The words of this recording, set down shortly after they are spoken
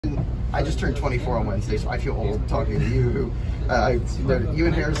I just turned 24 on Wednesday, so I feel old talking to you. You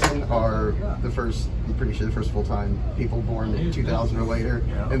and Harrison are the first, I'm pretty sure the first full-time people born in 2000 or later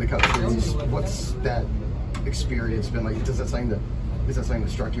in the Cup Series. What's that experience been like? Is that something that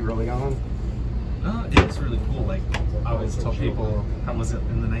struck you early on? It's really cool. Like, I always tell people I wasn't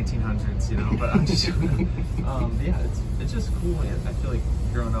in the 1900s, you know, but I'm just, yeah, it's just cool. I feel like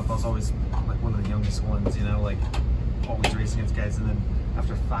growing up, I was always like one of the youngest ones, you know, like always racing against guys. And then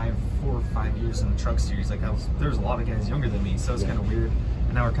after 4 or 5 years in the truck series, like there was a lot of guys younger than me, so it's kind of weird.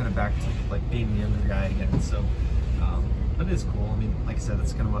 And now we're kind of back to like being the younger guy again. So, but it is cool. I mean, like I said,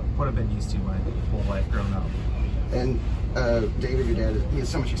 that's kind of what I've been used to my whole life growing up. And David, your dad, he has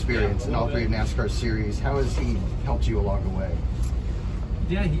so much experience in all 3 of NASCAR series. How has he helped you along the way?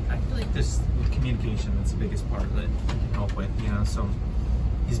 Yeah, I feel like this with communication, that's the biggest part that he can help with, you know. So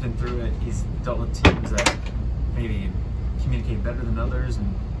he's been through it. He's dealt with teams that maybe communicate better than others,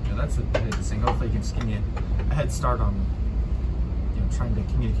 and you know, that's the biggest thing. Hopefully he can just give me a head start on, you know, trying to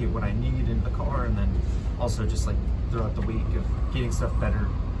communicate what I need in the car, and then also just like throughout the week of getting stuff better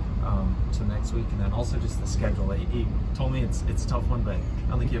to next week. And then also just the schedule. He told me it's a tough one, but I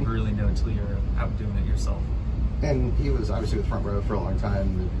don't think you ever really know until you're out doing it yourself. And he was obviously with Front Row for a long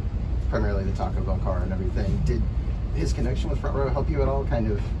time, primarily the Taco Bell car and everything. Did his connection with Front Row help you at all,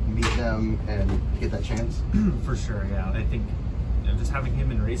 kind of meet them and get that chance? For sure, yeah. I think, you know, just having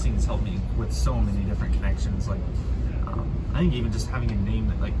him in racing has helped me with so many different connections. Like, I think even just having a name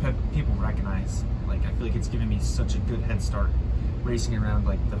that like people recognize, like I feel like it's given me such a good head start racing around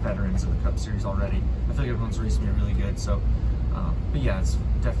like the veterans of the Cup Series already. I feel like everyone's racing me really good. So, but yeah, it's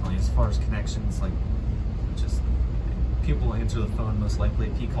definitely, as far as connections, like just people will answer the phone most likely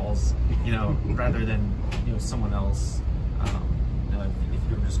if he calls, you know, rather than, you know, someone else. You know, if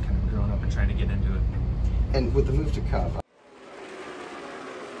you're just kind of growing up and trying to get into it. And with the move to Cup,